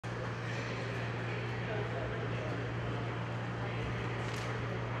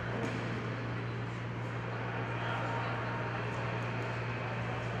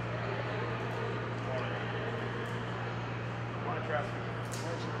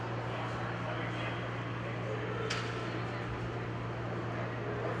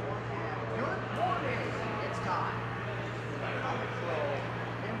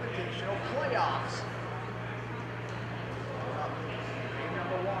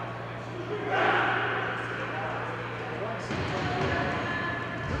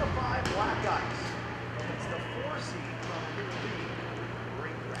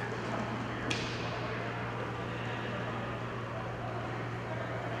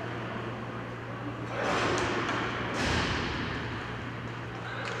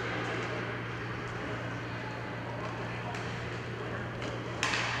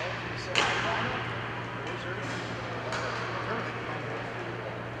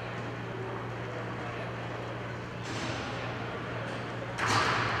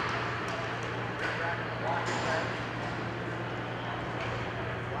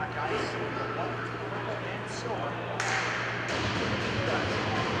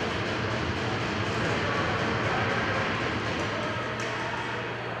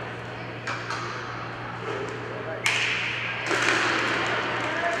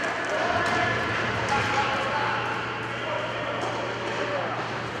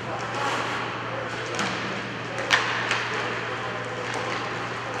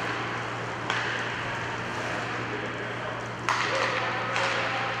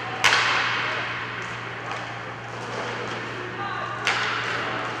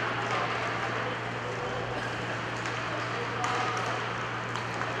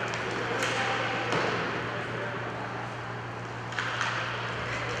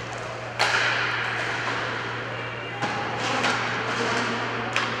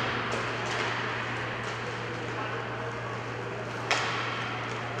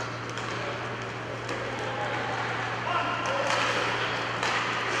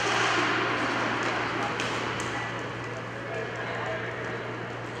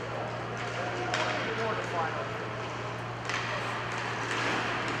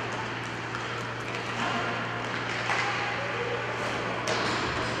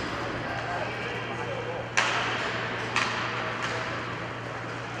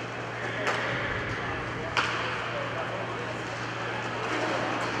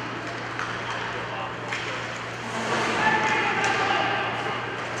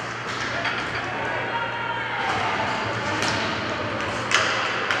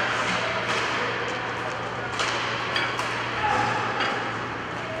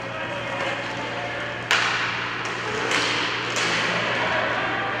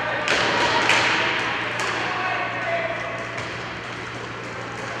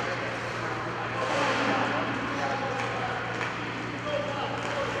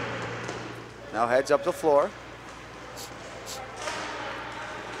Now heads up the floor.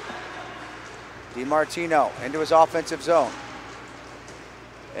 DiMartino into his offensive zone.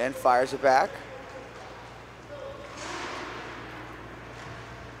 And fires it back.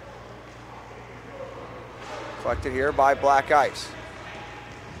 Collected here by Black Ice.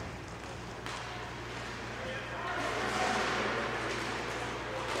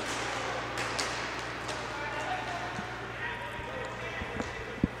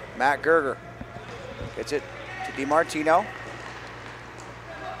 Matt Gerger gets it to DiMartino.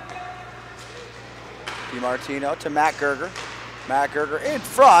 DiMartino to Matt Gerger. Matt Gerger in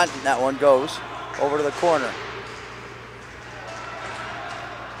front, and that one goes over to the corner.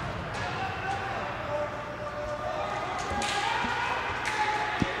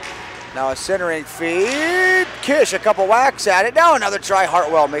 Now a centering feed. Kish, a couple whacks at it. Now another try.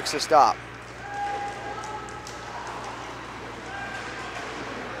 Hartwell makes the stop.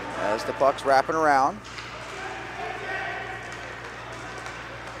 As the puck's wrapping around.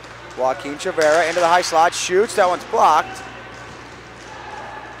 Joaquin Chavera into the high slot, shoots, that one's blocked.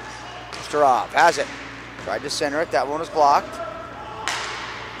 Starov has it, tried to center it, that one was blocked.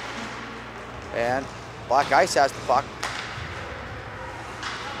 And Black Ice has the puck.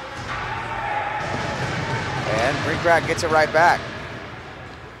 And Rink gets it right back.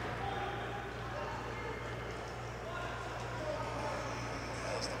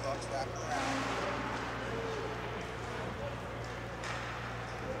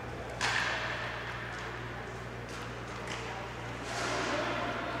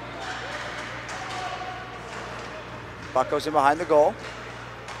 Puck goes in behind the goal.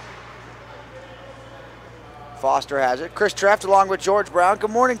 Foster has it. Chris Treft along with George Brown. Good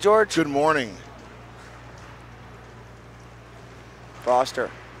morning, George. Good morning.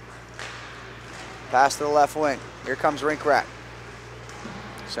 Foster. Pass to the left wing. Here comes Rink.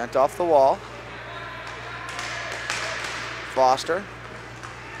 Sent off the wall. Foster.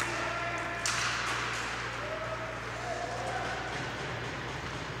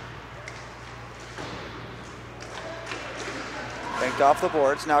 Banked off the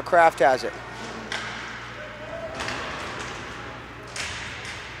boards. Now Kraft has it.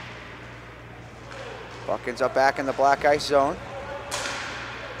 Puck ends up back in the Black Ice zone.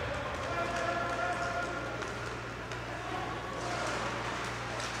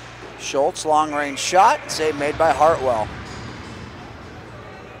 Schultz, long range shot. Save made by Hartwell.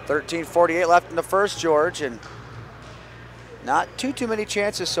 13:48 left in the first, George, and not too many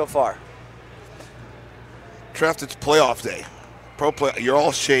chances so far. Treft, it's playoff day. Pro play, you're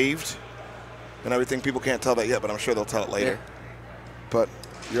all shaved and everything. People can't tell that yet, but I'm sure they'll tell it later. Yeah. But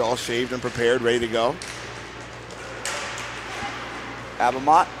you're all shaved and prepared, ready to go.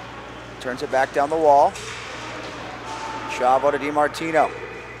 Abamont turns it back down the wall. Chavo to DiMartino.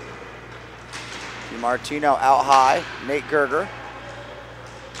 DiMartino out high. Nate Gerger.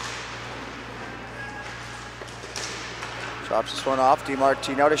 Chops this one off.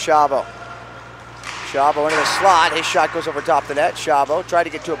 DiMartino to Chavo. Chavo into the slot. His shot goes over top the net. Chavo tried to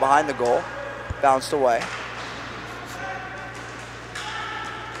get to it behind the goal. Bounced away.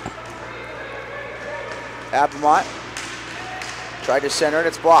 Abamont tried to center it.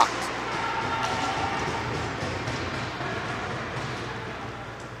 It's blocked.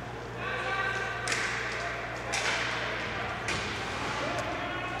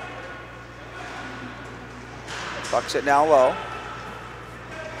 Bucks it now low.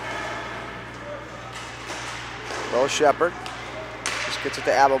 Low Shepard. Just gets it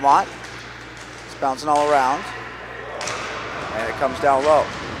to Abamont. It's bouncing all around. And it comes down low.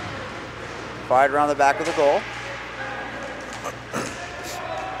 Fired around the back of the goal.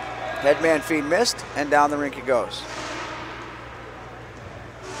 Headman feed missed, and down the rink it goes.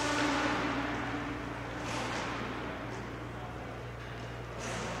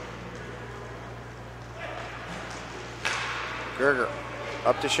 Gerger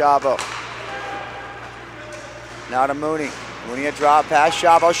up to Chavo. Now to Mooney. Mooney a drop pass.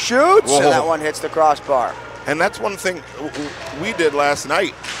 Chavo shoots, Whoa. And that one hits the crossbar. And that's one thing we did last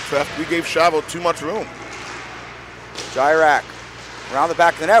night. We gave Chavo too much room. Jirac around the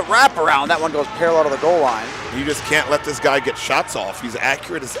back of the net. Wrap around. That one goes parallel to the goal line. You just can't let this guy get shots off. He's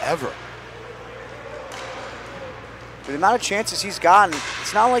accurate as ever. For the amount of chances he's gotten,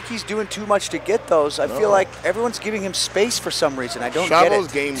 it's not like he's doing too much to get those. I feel like everyone's giving him space for some reason. I don't get it.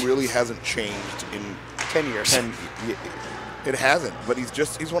 Chavo's game really hasn't changed in 10 years. It hasn't, but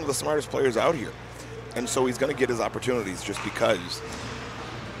he's one of the smartest players out here. And so he's going to get his opportunities just because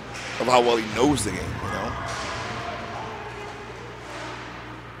of how well he knows the game, you know?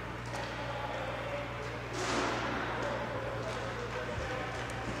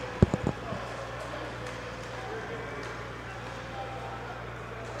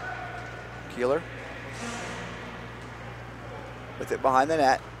 Healer with it behind the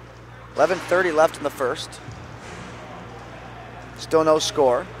net. 11:30 left in the first. Still no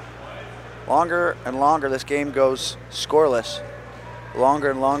score. Longer and longer this game goes scoreless. Longer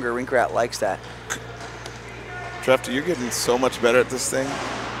and longer, Rink Rat likes that. Trev, you're getting so much better at this thing.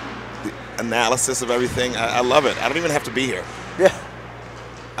 The analysis of everything, I love it. I don't even have to be here. Yeah.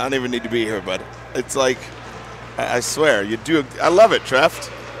 I don't even need to be here, but it's like, I swear, you do. I love it, Trev.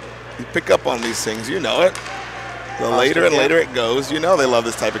 You pick up on these things, you know it. The later and later it goes, you know they love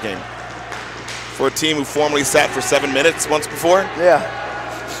this type of game. For a team who formerly sat for 7 minutes once before. Yeah.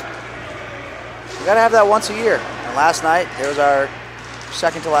 We gotta have that once a year. And last night, it was our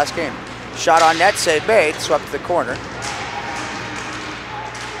second to last game. Shot on net, save made, swept to the corner.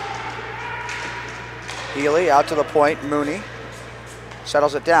 Healy out to the point, Mooney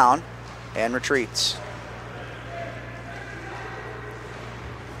settles it down and retreats.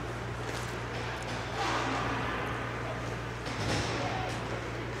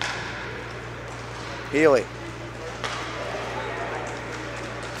 Healy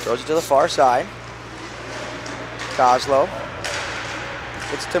throws it to the far side. Kozlow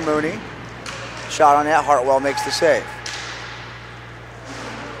gets to Mooney. Shot on net, Hartwell makes the save.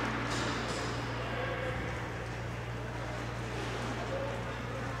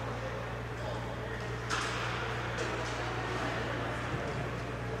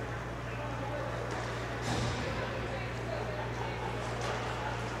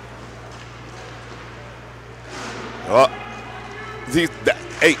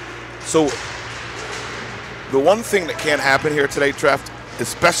 Hey, so the one thing that can't happen here today, Trev,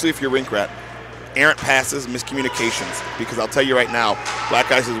 especially if you're Rink Rat, errant passes, miscommunications. Because I'll tell you right now,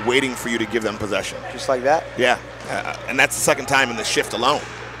 Black Ice is waiting for you to give them possession. Just like that? Yeah, and that's the second time in the shift alone.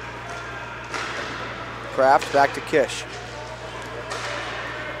 Kraft back to Kish.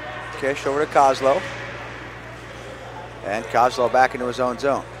 Kish over to Kozlow. And Kozlow back into his own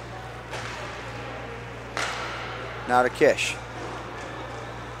zone. Now to Kish.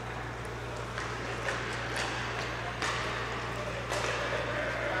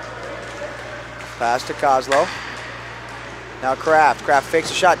 Pass to Kozlow. Now Kraft. Kraft fakes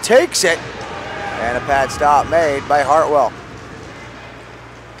a shot, takes it. And a pad stop made by Hartwell.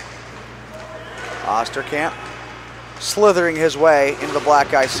 Osterkamp slithering his way into the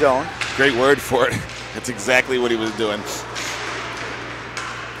Black Ice zone. Great word for it. That's exactly what he was doing.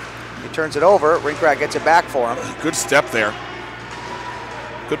 He turns it over. Rink Rat gets it back for him. Good step there.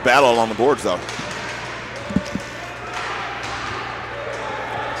 Good battle along the boards, though.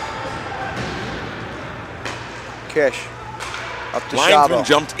 Kish up to Linesman Shabo.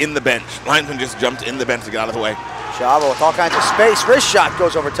 jumped in the bench. Linesman just jumped in the bench to get out of the way. Shabo with all kinds of space. Wrist shot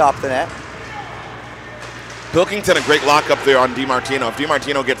goes over top of the net. Pilkington, a great lock up there on DiMartino. If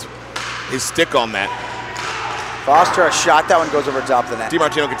DiMartino gets his stick on that. Foster a shot. That one goes over top of the net.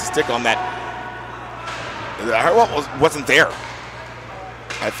 DiMartino gets a stick on that. Hartwell wasn't there.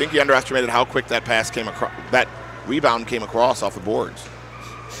 I think he underestimated how quick that pass came across. That rebound came across off the boards.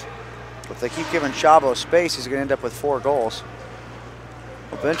 If they keep giving Shabo space, he's going to end up with 4 goals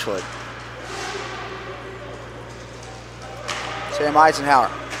eventually. Sam Eisenhower.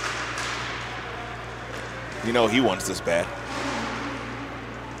 You know he wants this bad.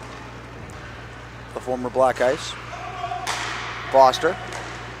 The former Black Ice. Foster.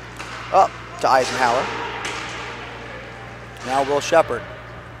 Up to Eisenhower. Now Will Shepard.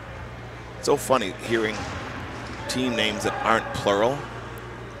 It's so funny hearing team names that aren't plural.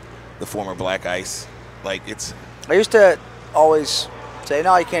 The former Black Ice. Like, it's... I used to always say,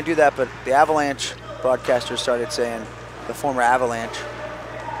 no, you can't do that, but the Avalanche broadcasters started saying the former Avalanche.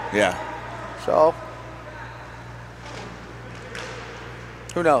 Yeah. So,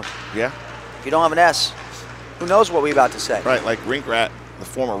 who knows? Yeah. If you don't have an S, who knows what we're about to say? Right, like Rink Rat, the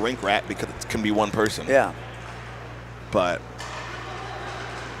former Rink Rat, because it can be one person. Yeah. But,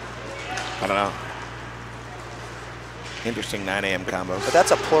 I don't know. Interesting 9 a.m. combos. But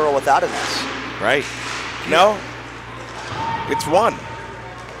that's a plural without an S. Right. No, it's one.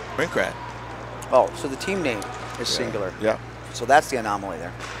 Rink Rat. Oh, so the team name is singular. Yeah. So that's the anomaly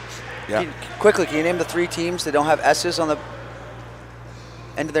there. Yeah. Quickly, can you name the 3 teams that don't have S's on the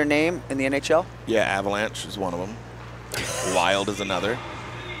end of their name in the NHL? Yeah, Avalanche is one of them. Wild is another.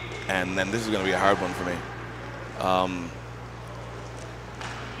 And then this is going to be a hard one for me.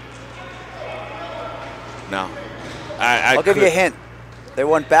 No. I'll give you a hint. They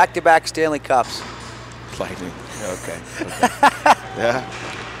won back-to-back Stanley Cups. Lightning. Okay. Yeah.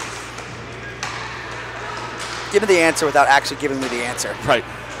 Give me the answer without actually giving me the answer. Right.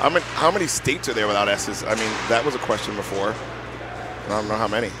 How many states are there without S's? I mean, that was a question before. I don't know how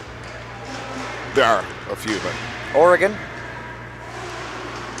many. There are a few, but Oregon.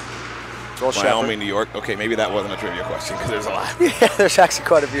 Joel Wyoming, Shepard. New York. Okay, maybe that wasn't a trivia question because there's a lot. Yeah, there's actually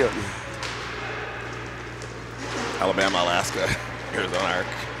quite a few. Alabama, Alaska, Arizona,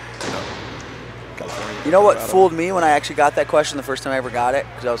 California. You know what Colorado. fooled me when I actually got that question the first time I ever got it?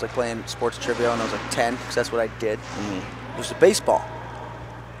 Because I was like playing sports trivia when I was like 10, because that's what I did. It was the baseball.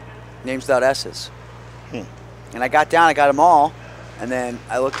 Names without S's. And I got down, I got them all, and then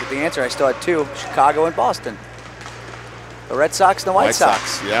I looked at the answer. I still had two: Chicago and Boston. The Red Sox and the White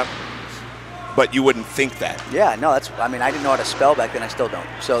Sox. Yeah. But you wouldn't think that. Yeah, no, that's. I mean, I didn't know how to spell back then. I still don't.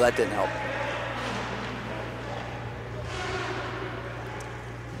 So that didn't help.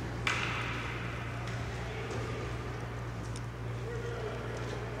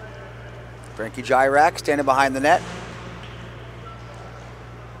 Frankie Jirac standing behind the net.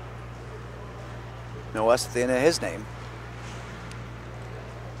 No S at the end of his name.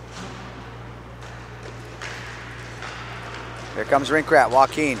 Here comes Rink Rat,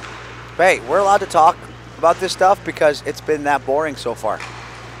 Joaquin. Hey, we're allowed to talk about this stuff because it's been that boring so far.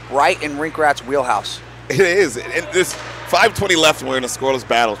 Right in Rink Rat's wheelhouse. It is. And there's 5:20 left and we're in a scoreless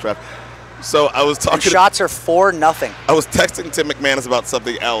battle, Trev. So I was talking. And shots are 4-0. I was texting Tim McManus about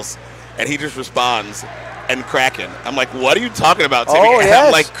something else, and he just responds, and Kraken. I'm like, what are you talking about, Timmy? Oh, And yes.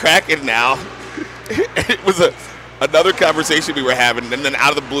 I'm like, Kraken now. It was another conversation we were having, and then out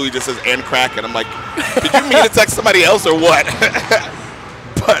of the blue he just says, and Kraken. I'm like, did you mean to text somebody else or what?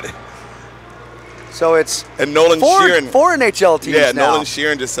 But So it's and Nolan four Sheeran. NHL teams Yeah, now. Nolan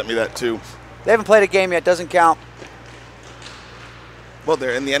Sheeran just sent me that too. They haven't played a game yet. Doesn't count. Well,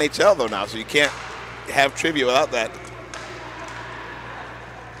 they're in the NHL though now, so you can't have trivia without that.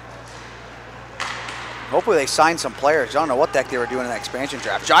 Hopefully they sign some players. I don't know what the heck they were doing in that expansion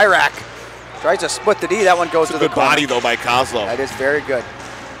draft. Jirac tries to split the D. That one goes to the Good corner. body though by Kozlov. That is very good.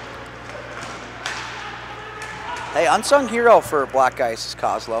 Hey, unsung hero for Black Ice is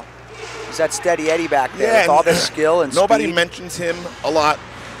Kozlo. He's that steady Eddie back there with all this skill and nobody speed. mentions him a lot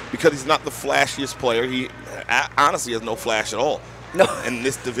because he's not the flashiest player. He honestly has no flash at all. No. In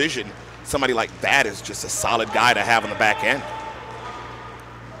this division, somebody like that is just a solid guy to have on the back end.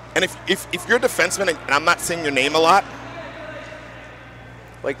 And if you're a defenseman, and I'm not saying your name a lot,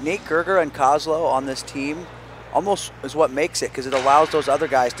 Like Nate Gerger and Kozlo on this team almost is what makes it, because it allows those other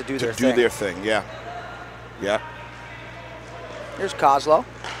guys to do their thing. Yeah. Yeah. Here's Kozlo.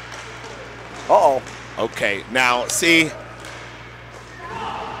 Uh-oh. Okay, now see,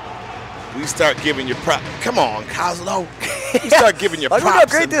 we start giving you props. Come on, Kozlo. We start giving you props. Look how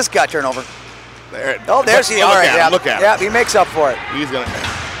great this got turnover. There. Oh, there's he. All right, yeah. Look at him. Yeah, he makes up for it. He's gonna.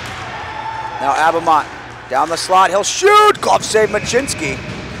 Now Abamont down the slot. He'll shoot. Glove save Machinsky.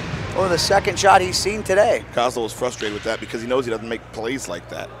 Oh, the second shot he's seen today. Kozlo was frustrated with that because he knows he doesn't make plays like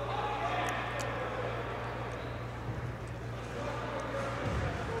that.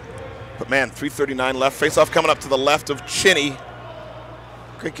 But man, 3:39 left. Face-off coming up to the left of Chinny.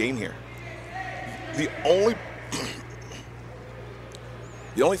 Great game here. The only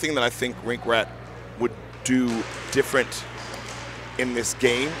thing that I think Rink Rat would do different in this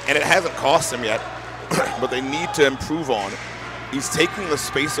game, and it hasn't cost them yet, but they need to improve on, he's taking the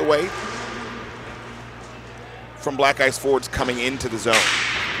space away from Black Ice forwards coming into the zone.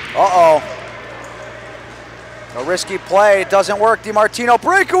 Uh-oh. A risky play. It doesn't work. DiMartino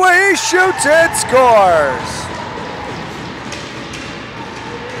breakaway. He shoots it. Scores.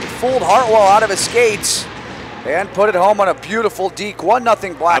 He fooled Hartwell out of his skates and put it home on a beautiful deke.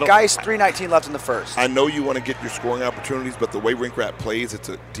 1-0 Black Ice. 3:19 left in the first. I know you want to get your scoring opportunities, but the way Rink Rat plays, it's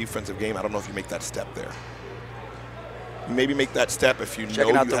a defensive game. I don't know if you make that step there. You maybe make that step if you know.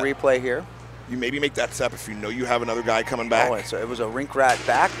 Checking out the replay here. You maybe make that step if you know you have another guy coming back. Oh, it was a Rink Rat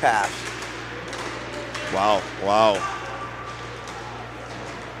back pass. Wow, wow.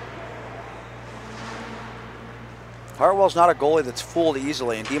 Hartwell's not a goalie that's fooled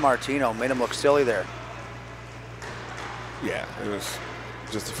easily, and DiMartino made him look silly there. Yeah, it was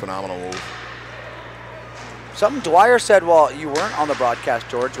just a phenomenal move. Something Dwyer said while you weren't on the broadcast,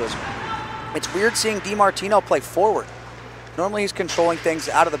 George, was it's weird seeing DiMartino play forward. Normally he's controlling things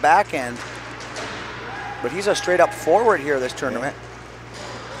out of the back end, but he's a straight up forward here this tournament.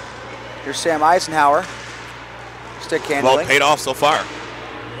 Here's Sam Eisenhower. Stick handling. Well, paid off so far.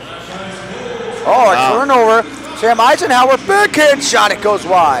 Oh, a turnover. Sam Eisenhower, backhand shot. It goes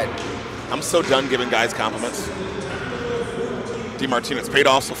wide. I'm so done giving guys compliments. DiMartino's paid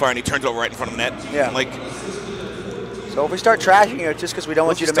off so far, and he turns it over right in front of the net. Yeah. Like, so if we start trashing you, it's just because we don't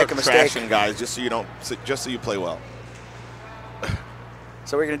want you to make a mistake. Trashing guys just so you don't, just so you play well.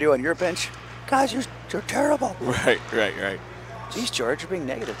 So what are you gonna do on your bench? Guys, you're terrible. Right. Geez, George, you're being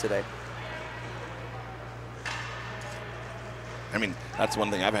negative today. I mean, that's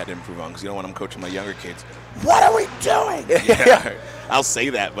one thing I've had to improve on because, when I'm coaching my younger kids, what are we doing? Yeah, I'll say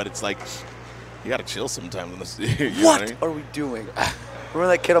that, but it's like, you got to chill sometimes. What are we doing? Remember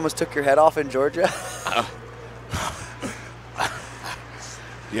that kid almost took your head off in Georgia?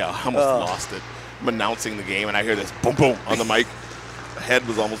 Yeah, I almost lost it. I'm announcing the game, and I hear this boom, boom on the mic. The head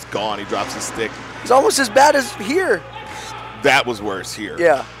was almost gone. He drops his stick. It's almost as bad as here. That was worse here.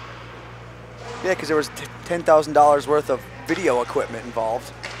 Yeah. Yeah, because there was $10,000 worth of video equipment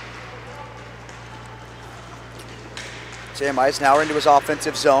involved. Sam Eisenhower into his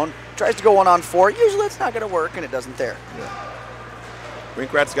offensive zone. Tries to go 1-on-4. Usually it's not going to work, and it doesn't there. Yeah.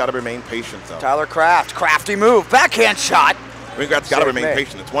 Rinkrat's got to remain patient, though. Tyler Kraft, crafty move, backhand shot. Rinkrat's got to remain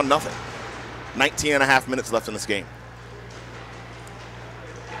patient. It's 1-0. 19.5 minutes left in this game.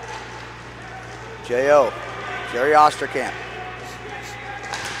 J.O. Jerry Osterkamp.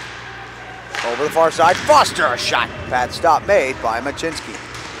 Over the far side, Foster, a shot. Bad stop made by Machinsky.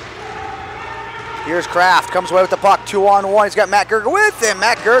 Here's Kraft, comes away with the puck, 2-on-1. He's got Matt Gerger with him.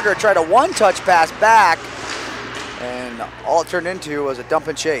 Matt Gerger tried a one-touch pass back, and all it turned into was a dump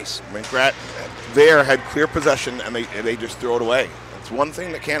and chase. Rinkrat there had clear possession, and they just throw it away. It's one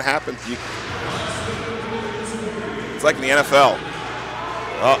thing that can't happen. It's like in the NFL.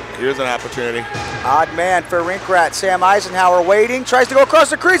 Oh, here's an opportunity. Odd man for Rinkrat. Sam Eisenhower waiting, tries to go across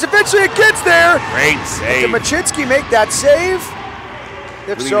the crease. Eventually it gets there. Great save. Did Machinsky make that save?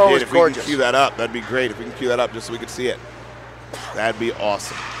 If really so, did. it's gorgeous. If we can cue that up, that'd be great. If we can cue that up just so we could see it. That'd be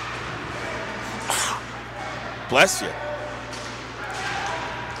awesome. Bless you.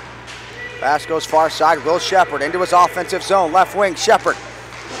 Pass goes far side. Will Shepard into his offensive zone. Left wing, Shepard.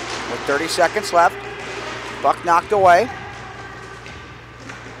 With 30 seconds left. Buck knocked away.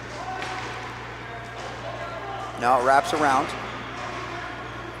 Now it wraps around.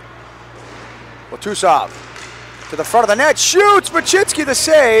 Watusov to the front of the net, shoots, Machinsky the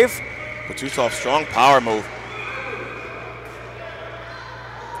save. Watusov, strong power move.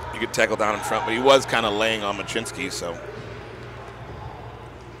 You could tackle down in front, but he was kind of laying on Machinsky, so.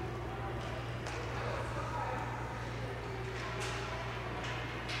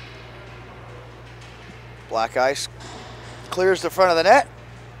 Black Ice clears the front of the net.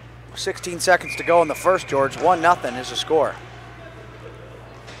 16 seconds to go in the first, George. 1-0 is the score.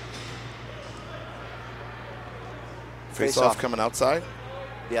 Face-off coming outside?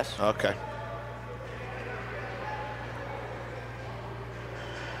 Yes. Okay.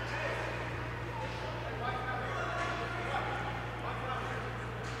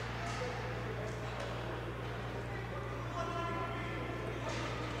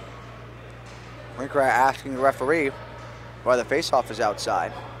 Rinkrat asking the referee why the face-off is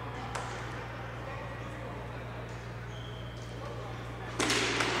outside.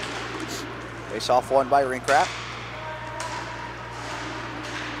 Face-off won by Rinkrat.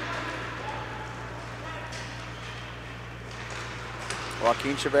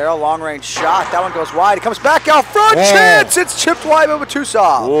 Joaquin Chavero, long-range shot. That one goes wide. It comes back out front. Whoa. Chance! It's chipped wide by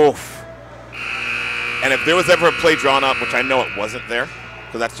Watusov. Oof. And if there was ever a play drawn up, which I know it wasn't there,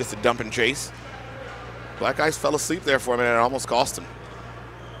 because that's just a dump and chase, Black Ice fell asleep there for a minute and it almost cost him.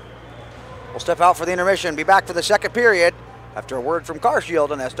 We'll step out for the intermission. Be back for the second period after a word from Car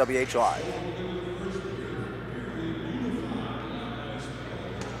Shield on SWH Live.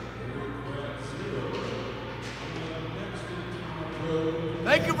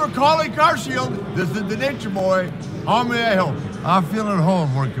 Thank you for calling Car Shield. This is the Nature Boy. How may I help you? I feel at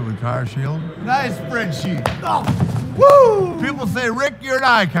home working with Car Shield. Nice spreadsheet. Oh, woo! People say, Rick, you're an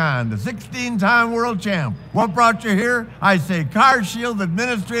icon, the 16-time world champ. What brought you here? I say Car Shield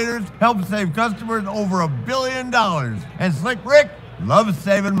administrators help save customers over $1 billion. And Slick Rick loves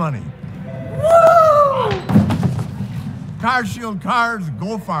saving money. Woo! Car Shield cars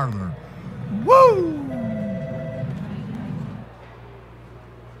go farther. Woo!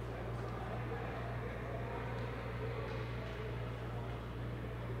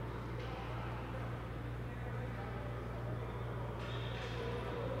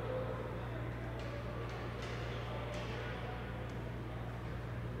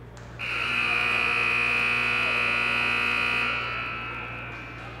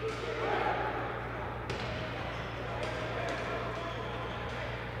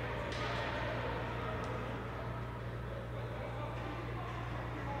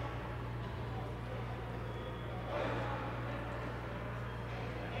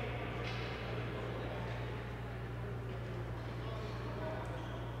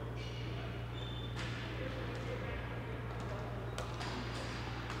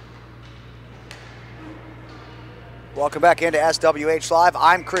 Welcome back into SWH Live.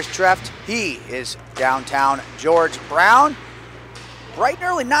 I'm Chris Treft. He is downtown George Brown. bright and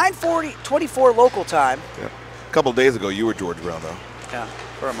early, 9:24 local time. Yeah. A couple days ago, you were George Brown, though. Yeah,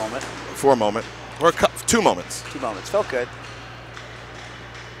 for a moment. For a moment. Or 2 moments. 2 moments. Felt good.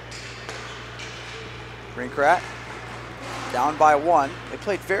 Rink down by 1. They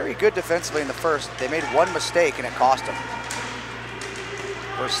played very good defensively in the first. They made 1 mistake, and it cost them.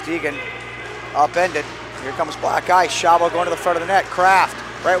 Verstegen upended. Here comes Black Ice. Shabo going to the front of the net. Kraft,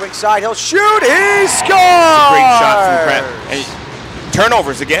 right wing side. He'll shoot. He scores! Great shot from Kraft. And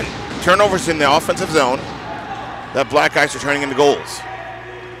turnovers again. Turnovers in the offensive zone. That Black Ice are turning into goals.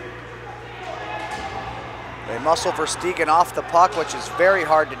 They muscle Verstegen off the puck, which is very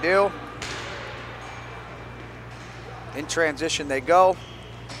hard to do. In transition they go.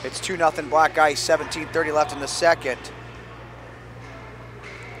 It's 2-0 Black Ice, 17:30 left in the second.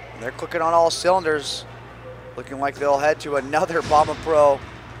 They're clicking on all cylinders, looking like they'll head to another PAMA Pro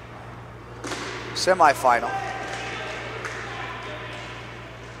semifinal.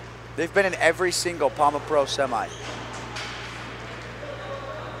 They've been in every single PAMA Pro semi.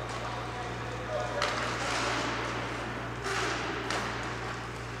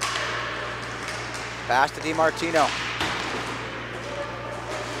 Pass to DiMartino.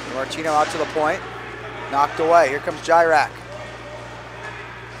 DiMartino out to the point. Knocked away. Here comes Jirac.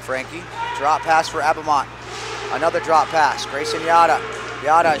 Frankie. Drop pass for Abamont. Another drop pass. Grayson Yada.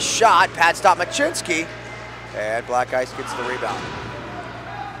 Yada shot. Pad stop Machinsky. And Black Ice gets the rebound.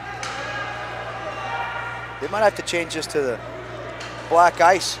 They might have to change this to the Black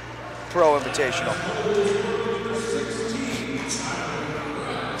Ice Pro Invitational.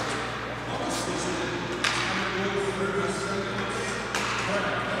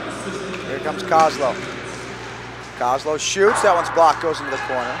 Here comes Kozlow. Kozlow shoots. That one's blocked, goes into the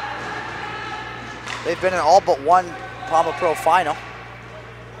corner. They've been in all but 1 PAMA Pro final.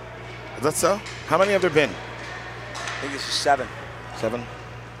 Is that so? How many have there been? I think this is 7. 7?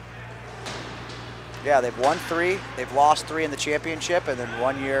 Yeah, they've won 3. They've lost 3 in the championship, and then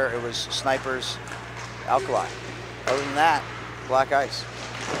 1 year it was Snipers Alkali. Other than that, Black Ice.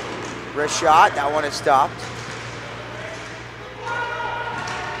 Wrist shot. That one is stopped.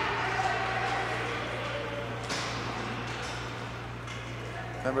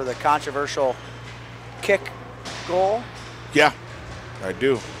 Remember the controversial kick goal? Yeah, I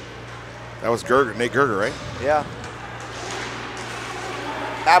do. That was Gerger, Nate Gerger, right? Yeah.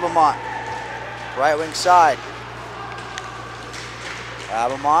 Abamont, right wing side.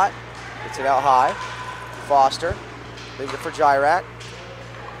 Abamont gets it out high. Foster leaves it for Jirac.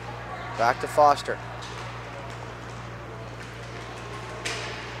 Back to Foster.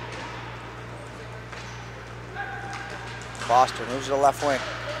 Foster moves to the left wing.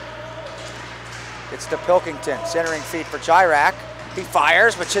 Gets to Pilkington, centering feed for Jirac. He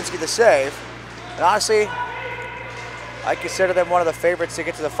fires, Machinsky the save. And honestly, I consider them one of the favorites to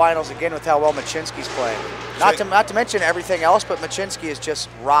get to the finals again with how well Machinsky's playing. Not to mention everything else, but Machinsky is just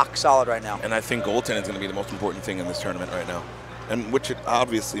rock solid right now. And I think goaltending is going to be the most important thing in this tournament right now. And which it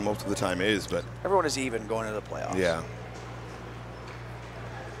obviously most of the time is, but everyone is even going into the playoffs. Yeah.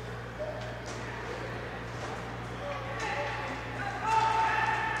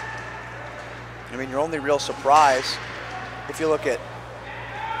 I mean, your only real surprise, if you look at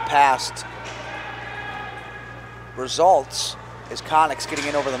past results, is Connick's getting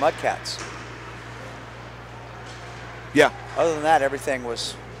in over the Mudcats. Yeah. Other than that, everything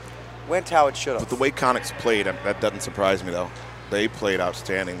went how it should have. But the way Connick's played, that doesn't surprise me, though. They played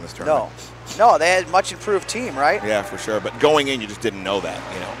outstanding this tournament. No, they had a much improved team, right? Yeah, for sure. But going in, you just didn't know that,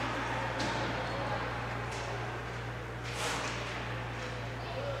 you know.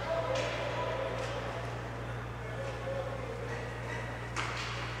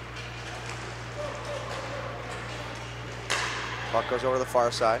 Puck goes over the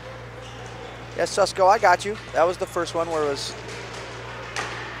far side. Yes, Susko, I got you. That was the first one where it was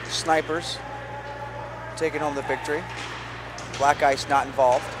Snipers taking home the victory. Black Ice not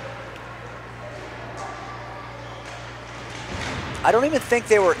involved. I don't even think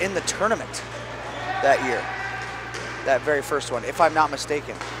they were in the tournament that year, that very first one, if I'm not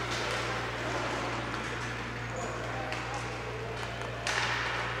mistaken.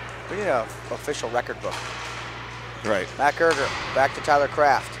 We need an official record book. Right. Matt Gerger, back to Tyler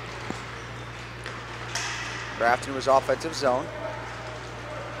Kraft. Kraft into his offensive zone.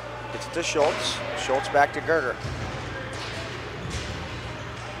 Gets it to Schultz. Schultz back to Gerger.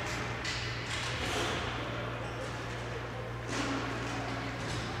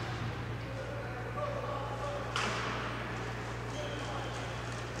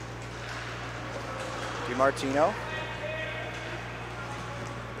 DiMartino.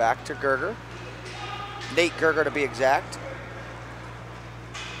 Back to Gerger. Nate Gerger to be exact.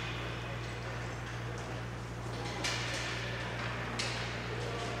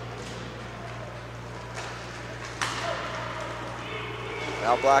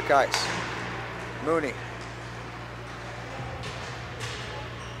 Now black ice. Mooney.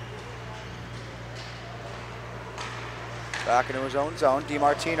 Back into his own zone.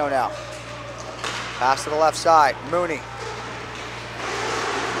 DiMartino now. Pass to the left side. Mooney.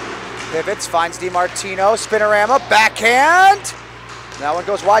 Pivots, finds DiMartino. Spinorama, backhand. That one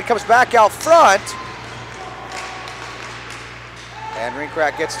goes wide, comes back out front. And Rink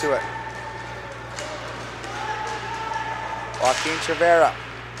gets to it. Joaquin Cervera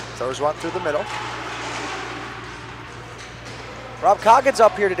throws one through the middle. Rob Coggins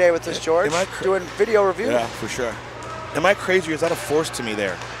up here today with us, George, doing video review. Yeah, for sure. Am I crazy or is that a force to me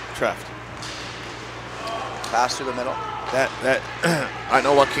there, Treft? Pass through the middle. I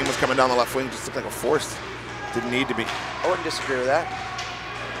know Joaquin was coming down the left wing, just looked like a force. Didn't need to be. I wouldn't disagree with that.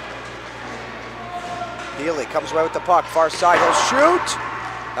 Healy comes away with the puck, far side, he'll shoot.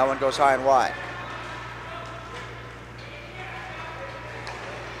 That one goes high and wide.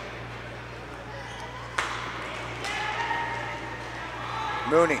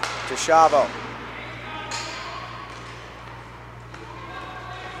 Mooney to Chavo.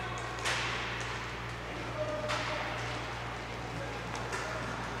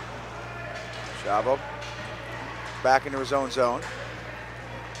 Chavo back into his own zone.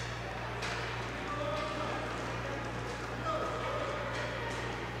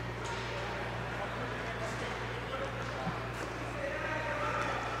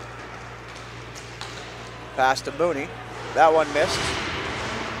 Pass to Mooney. That one missed.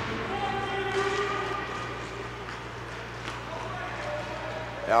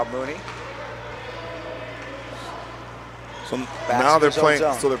 Now Mooney. So now they're playing.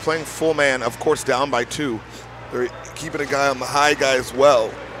 So they're playing full man. Of course, down by 2. They're keeping a guy on the high guy as well.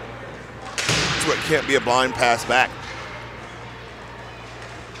 So it can't be a blind pass back.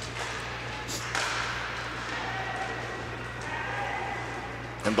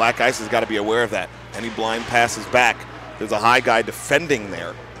 And Black Ice has got to be aware of that. Any blind passes back, there's a high guy defending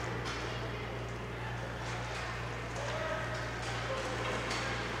there.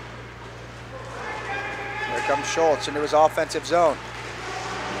 Here comes Schultz into his offensive zone.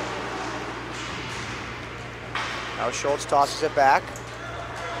 Now Schultz tosses it back.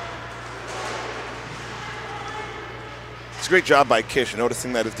 It's a great job by Kish,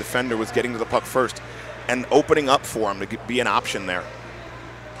 noticing that his defender was getting to the puck first and opening up for him to be an option there.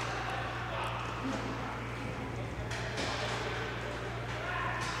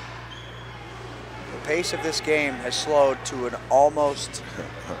 The pace of this game has slowed to an almost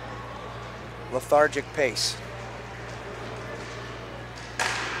lethargic pace.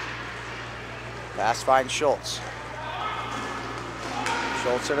 Pass finds Schultz.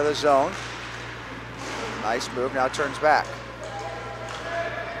 Schultz into the zone. Nice move, now turns back.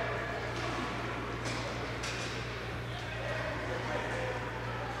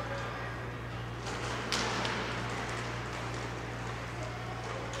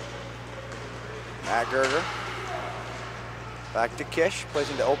 Matt Gerger. Back to Kish, plays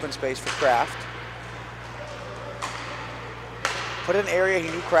into open space for Kraft. Put in an area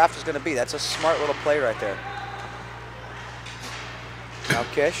he knew Kraft was going to be. That's a smart little play right there. Now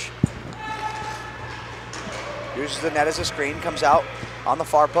Kish uses the net as a screen, comes out on the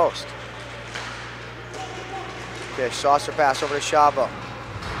far post. Kish, saucer pass over to Chavo.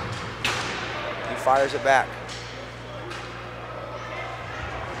 He fires it back.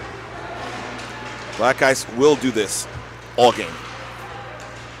 Black Ice will do this all game.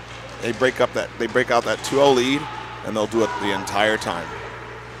 They break out that 2-0 lead, and they'll do it the entire time.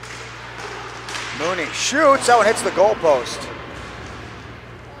 Mooney shoots, that one hits the goalpost.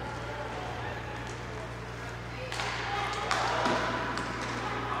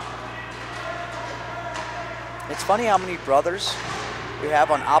 It's funny how many brothers we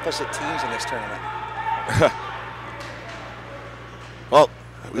have on opposite teams in this tournament. Well,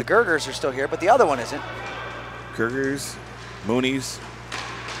 the Gergers are still here, but the other one isn't. Gergers, Moonies.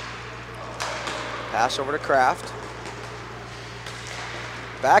 Pass over to Kraft.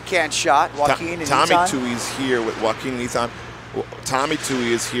 Backhand shot, Joaquin and Tommy Ethan. Tui's here with Joaquin and Ethan. Well, Tommy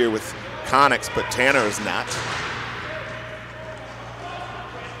Tui is here with Connex, but Tanner is not.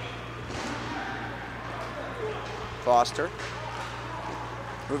 Foster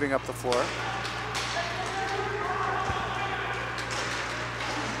moving up the floor.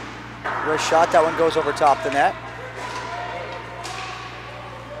 Great shot, that one goes over top the net.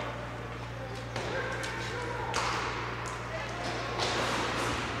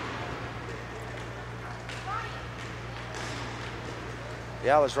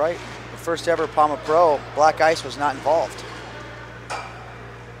 Yeah, I was right. The first ever PAMA Pro, Black Ice was not involved.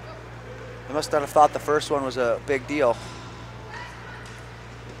 They must not have thought the first one was a big deal.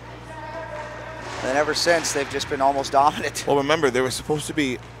 And ever since, they've just been almost dominant. Well, remember, there was supposed to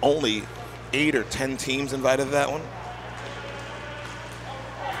be only 8 or 10 teams invited to that one,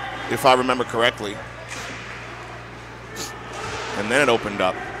 if I remember correctly. And then it opened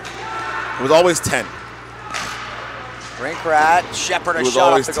up. It was always 10. Rink rat, Shepard a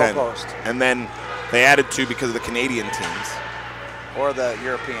shot off the goalpost. And then they added 2 because of the Canadian teams. Or the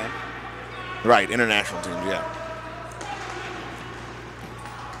European. Right, international teams, yeah.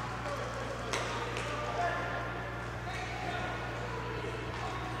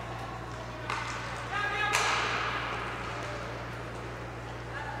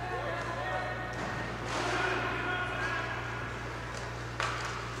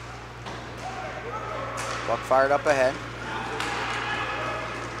 Puck fired up ahead.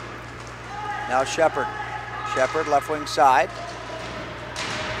 Now Shepard. Shepard, left wing side.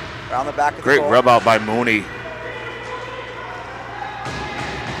 Around the back of the Great goal. rub out by Mooney.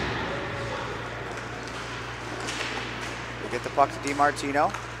 They get the puck to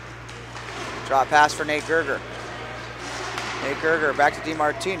DiMartino. Drop pass for Nate Gerger. Nate Gerger back to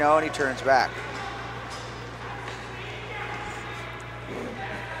DiMartino, and he turns back.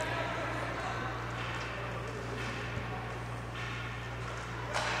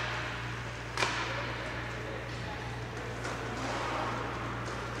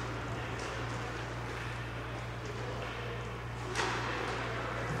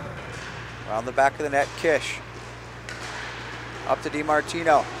 Around the back of the net, Kish. Up to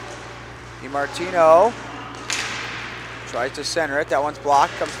DiMartino. DiMartino tries to center it. That one's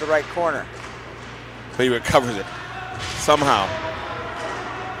blocked, comes to the right corner. But he recovers it somehow.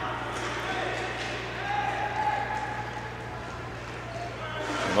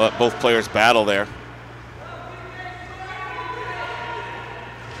 Let both players battle there.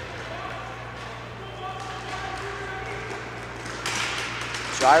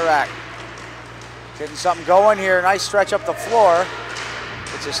 Chirac getting something going here. Nice stretch up the floor.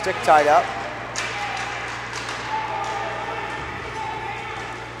 It's a stick tied up.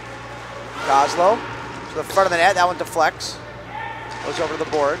 Kozlo to the front of the net. That one deflects. Goes over to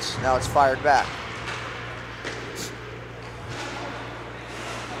the boards. Now it's fired back.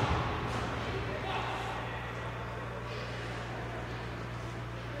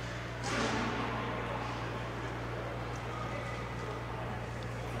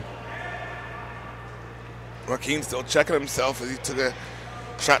 Joaquin still checking himself as he took a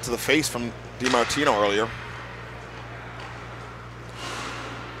shot to the face from DiMartino earlier.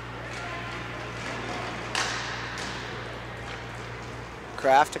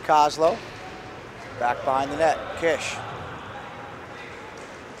 Kraft to Kozlo. Back behind the net. Kish.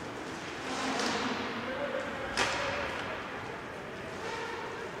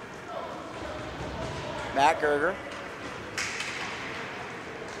 Matt Gerger.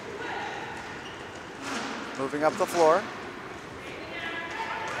 Moving up the floor.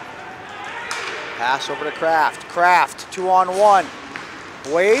 Pass over to Kraft. Kraft, 2-on-1.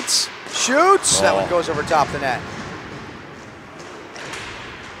 Waits, shoots. That one goes over top the net.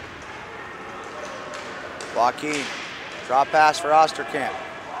 Joaquin, drop pass for Osterkamp.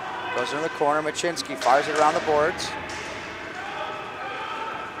 Goes into the corner, Machinsky fires it around the boards.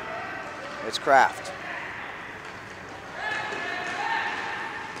 It's Kraft.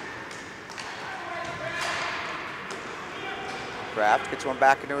 Kraft gets one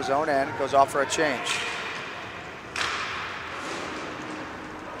back into his own end, goes off for a change.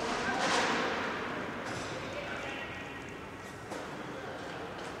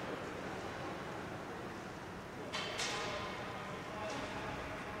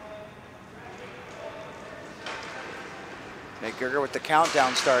 Nate Gerger with the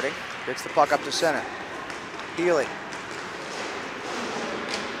countdown starting. Gets the puck up to center. Healy.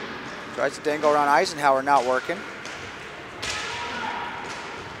 Tries to dangle around Eisenhower, not working.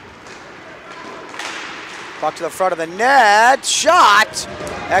 Puck to the front of the net, shot!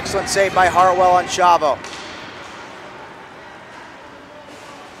 Excellent save by Hartwell on Chavo.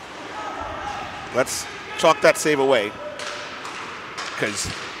 Let's chalk that save away, because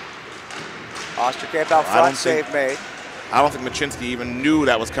Osterkamp out front, save made. I don't think Machinsky even knew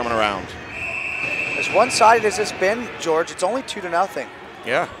that was coming around. As one-sided as it's been, George, it's only 2-0.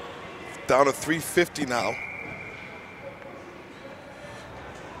 Yeah, down to 3:50 now.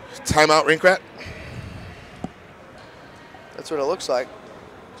 Timeout, Rink Rat. That's what it looks like.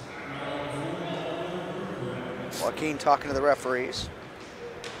 Joaquin talking to the referees.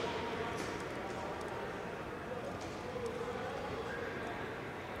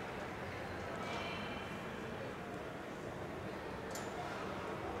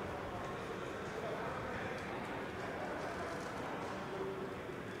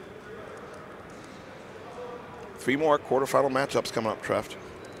 3 more quarterfinal matchups coming up, Trev.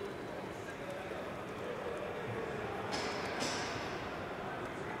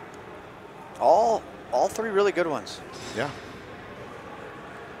 All 3 really good ones. Yeah.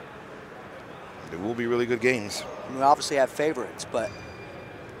 They will be really good games. We obviously have favorites, but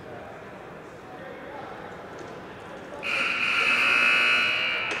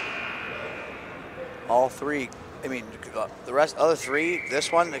all 3. I mean, the other 3.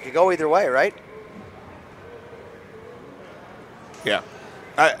 This one, it could go either way, right? Yeah.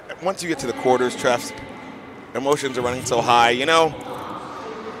 Once you get to the quarters, Trev, emotions are running so high, you know.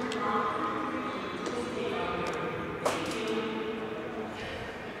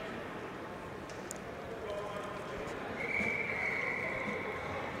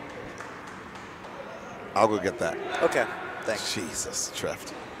 I'll go get that. Okay, thanks. Jesus,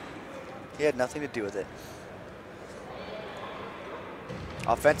 Trev. He had nothing to do with it.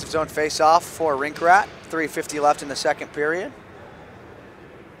 Offensive zone face-off for Rink Rat. 3:50 left in the second period.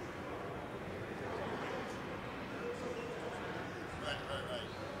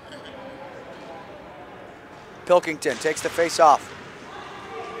 Pilkington takes the face-off,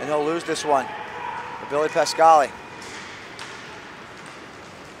 and he'll lose this one for Billy Pascali.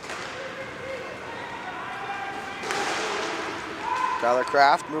 Tyler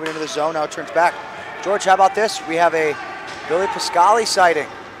Kraft moving into the zone, now turns back. George, how about this? We have a Billy Pascali sighting.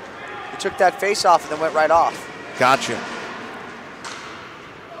 He took that face-off and then went right off. Gotcha.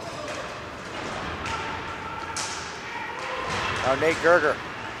 Now Nate Gerger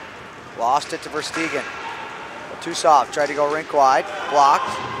lost it to Verstegen. Too soft, tried to go rink wide, blocked.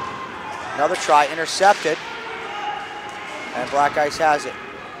 Another try, intercepted. And Black Ice has it.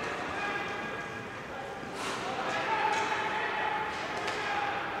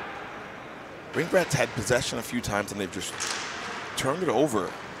 Rink Rats had possession a few times and they've just turned it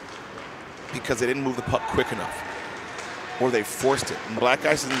over because they didn't move the puck quick enough. Or they forced it. And Black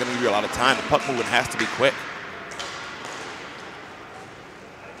Ice isn't going to give you a lot of time. The puck movement has to be quick.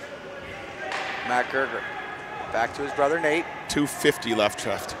 Matt Gerger back to his brother Nate. 2:50 left,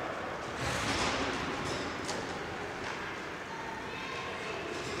 Trev.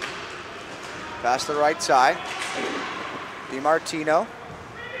 Pass the right side. DiMartino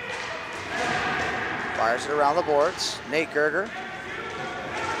fires it around the boards. Nate Gerger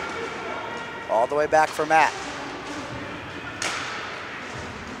all the way back for Matt.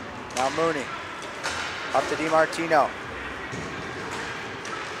 Now Mooney up to DiMartino.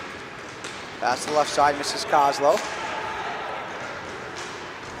 Pass to the left side, misses Kozlow.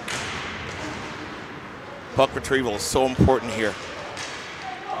 Puck retrieval is so important here.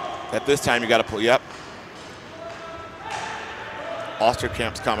 At this time, you got to pull. Yep.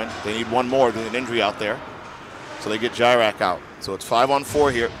 Osterkamp's coming. They need one more than an injury out there. So they get Jirac out. So it's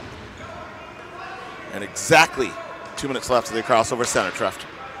 5-on-4 here. And exactly 2 minutes left so they cross over center, Trev.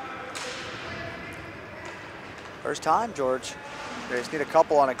 First time, George. They just need a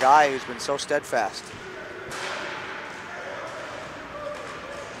couple on a guy who's been so steadfast.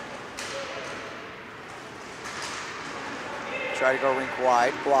 Try to go rink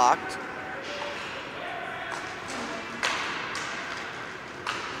wide, blocked.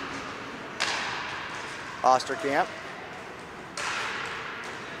 Osterkamp.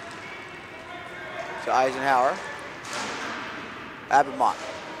 To Eisenhower. Abemont.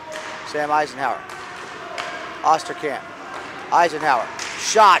 Sam Eisenhower. Osterkamp. Eisenhower.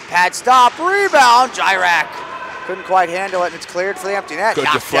 Shot, pad stop, rebound, Jirac. Couldn't quite handle it, and it's cleared for the empty net. Good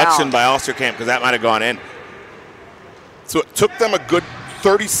Knocked deflection down by Osterkamp because that might have gone in. So it took them a good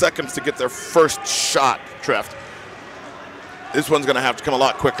 30 seconds to get their first shot, Trev. This one's going to have to come a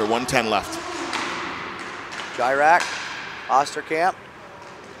lot quicker. 1:10 left. Jirac, Osterkamp,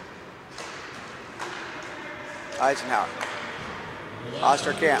 Eisenhower,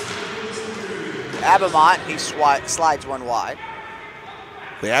 Osterkamp, Abemont, he slides one wide.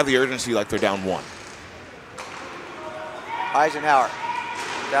 They have the urgency like they're down 1. Eisenhower,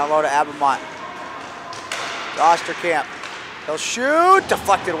 down low to Abemont, to Osterkamp, he'll shoot,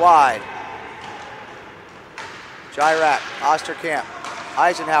 deflected wide. Jirac, Osterkamp,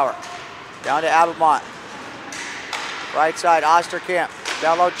 Eisenhower, down to Abemont. Right side, Osterkamp.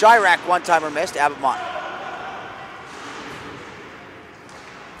 Down low, Jirac, one-timer missed, Abemont.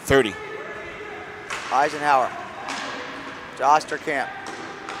 30. Eisenhower to Osterkamp.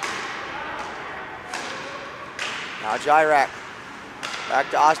 Now Jirac, back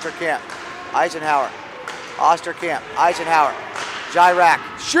to Osterkamp. Eisenhower, Osterkamp, Eisenhower. Jirac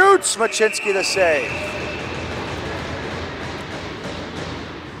shoots, Machinsky the save.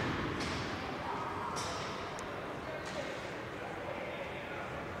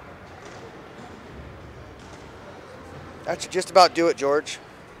 That should just about do it, George.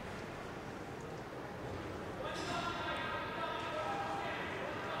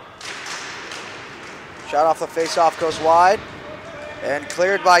 Shot off the face-off goes wide and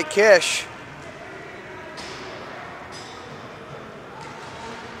cleared by Kish.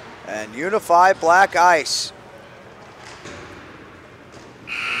 And Unify Black Ice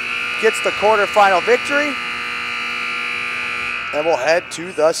gets the quarterfinal victory, and we'll head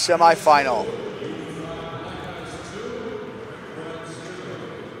to the semifinal.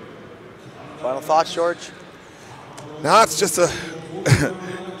 Final thoughts, George? No, it's just a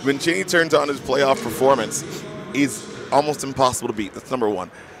when Cheney turns on his playoff performance, he's almost impossible to beat. That's number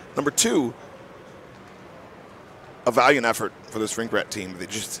one. Number two, a valiant effort for this Rink Rat team. They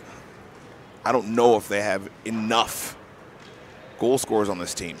just, I don't know if they have enough goal scorers on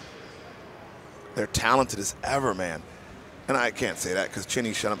this team. They're talented as ever, man. And I can't say that because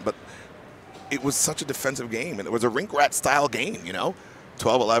Cheney shut up, but it was such a defensive game, and it was a Rink Rat style game, you know?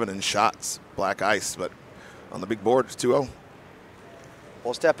 12-11 in shots, Black Ice, but on the big board, it's 2-0.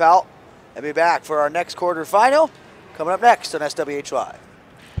 We'll step out and be back for our next quarterfinal coming up next on SWH Live.